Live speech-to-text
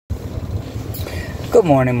Good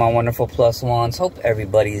morning, my wonderful plus ones. Hope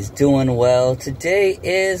everybody's doing well. Today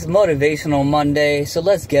is Motivational Monday, so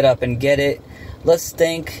let's get up and get it. Let's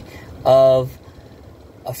think of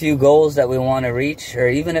a few goals that we want to reach, or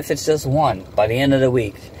even if it's just one by the end of the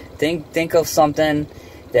week. Think of something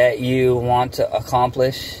that you want to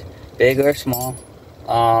accomplish, big or small,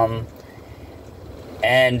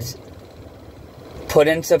 and put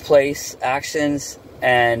into place actions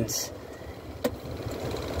and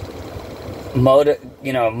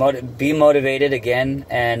be motivated again,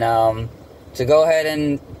 and to go ahead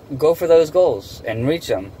and go for those goals and reach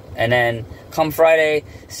them. And then come Friday,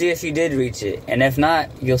 see if you did reach it. And if not,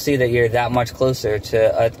 you'll see that you're that much closer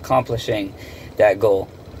to accomplishing that goal.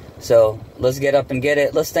 So let's get up and get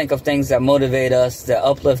it. Let's think of things that motivate us, that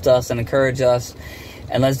uplift us and encourage us.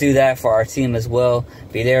 And let's do that for our team as well.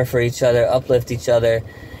 Be there for each other, uplift each other,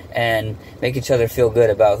 and make each other feel good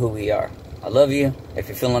about who we are. I love you. If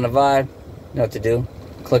you're feeling the vibe, you know what to do.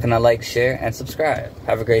 Click on the like, share, and subscribe.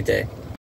 Have a great day.